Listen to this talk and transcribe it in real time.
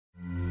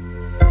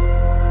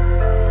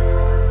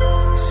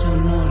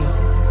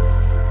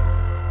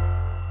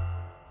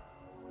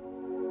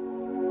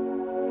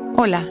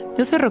Hola,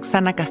 yo soy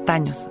Roxana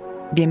Castaños.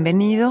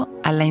 Bienvenido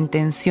a La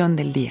Intención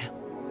del Día,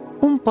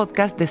 un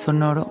podcast de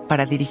Sonoro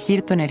para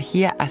dirigir tu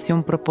energía hacia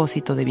un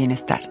propósito de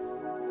bienestar.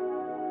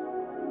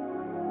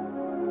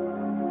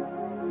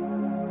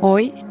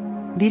 Hoy,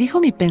 dirijo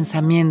mi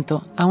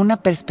pensamiento a una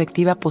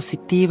perspectiva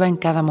positiva en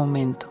cada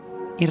momento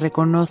y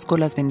reconozco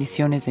las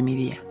bendiciones de mi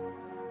día.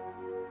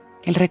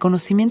 El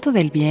reconocimiento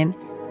del bien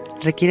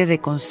requiere de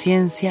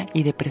consciencia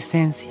y de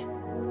presencia.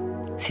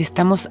 Si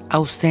estamos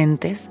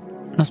ausentes,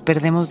 nos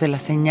perdemos de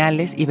las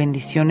señales y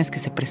bendiciones que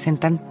se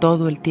presentan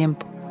todo el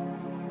tiempo.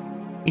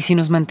 Y si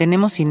nos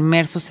mantenemos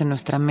inmersos en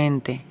nuestra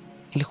mente,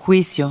 el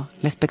juicio,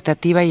 la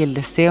expectativa y el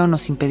deseo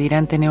nos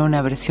impedirán tener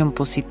una versión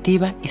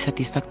positiva y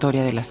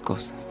satisfactoria de las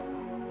cosas.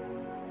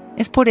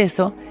 Es por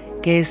eso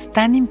que es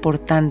tan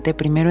importante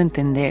primero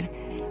entender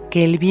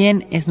que el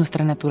bien es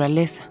nuestra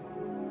naturaleza,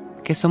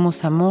 que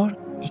somos amor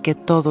y que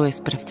todo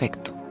es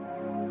perfecto.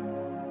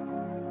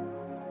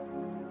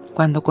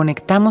 Cuando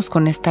conectamos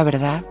con esta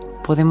verdad,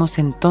 podemos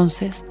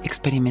entonces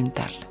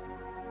experimentarla.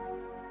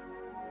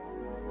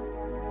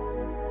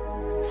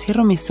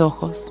 Cierro mis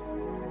ojos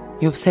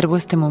y observo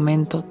este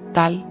momento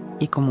tal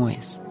y como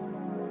es.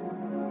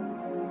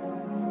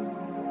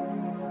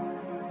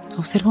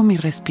 Observo mi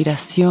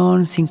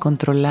respiración sin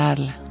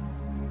controlarla.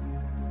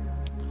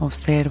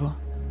 Observo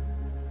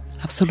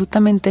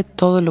absolutamente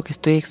todo lo que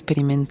estoy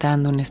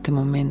experimentando en este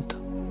momento,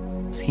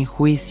 sin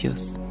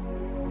juicios,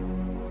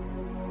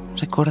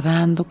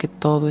 recordando que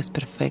todo es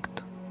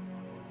perfecto.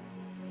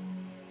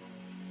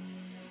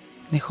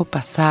 Dejo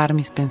pasar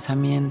mis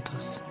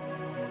pensamientos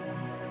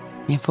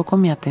y enfoco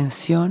mi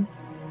atención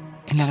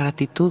en la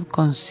gratitud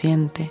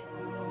consciente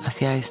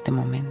hacia este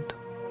momento.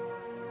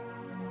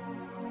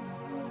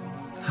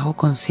 Hago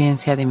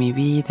conciencia de mi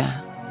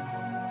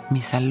vida,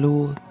 mi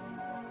salud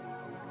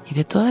y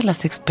de todas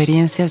las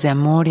experiencias de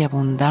amor y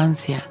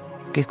abundancia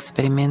que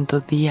experimento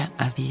día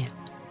a día.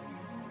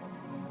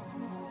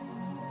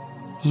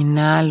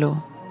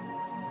 Inhalo,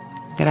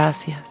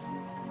 gracias.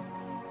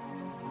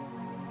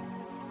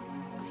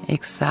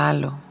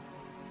 Exhalo,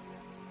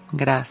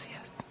 gracias.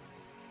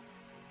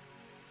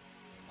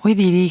 Hoy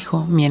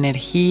dirijo mi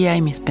energía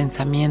y mis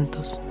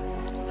pensamientos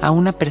a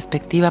una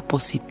perspectiva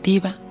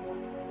positiva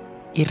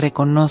y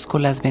reconozco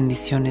las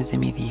bendiciones de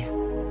mi día.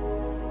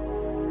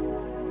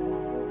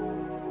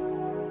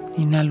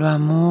 Inhalo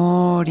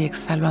amor y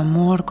exhalo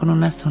amor con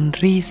una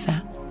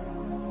sonrisa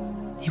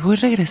y voy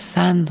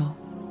regresando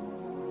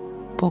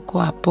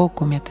poco a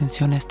poco mi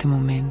atención a este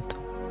momento,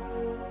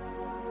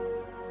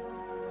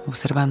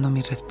 observando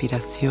mi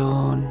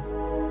respiración,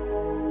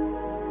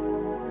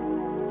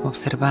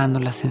 observando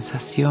las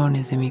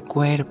sensaciones de mi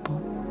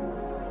cuerpo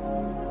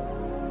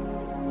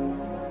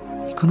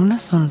y con una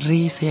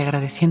sonrisa y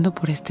agradeciendo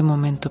por este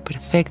momento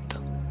perfecto,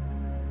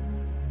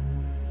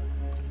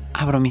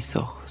 abro mis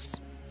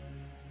ojos.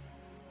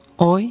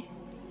 Hoy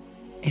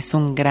es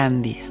un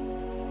gran día.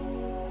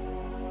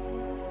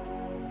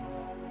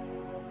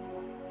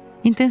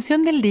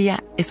 Intención del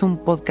Día es un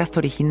podcast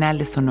original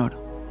de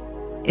Sonoro.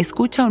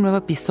 Escucha un nuevo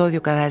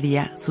episodio cada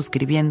día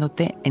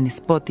suscribiéndote en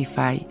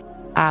Spotify,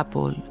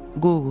 Apple,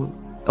 Google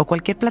o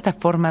cualquier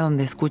plataforma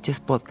donde escuches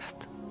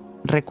podcast.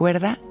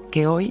 Recuerda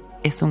que hoy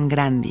es un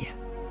gran día.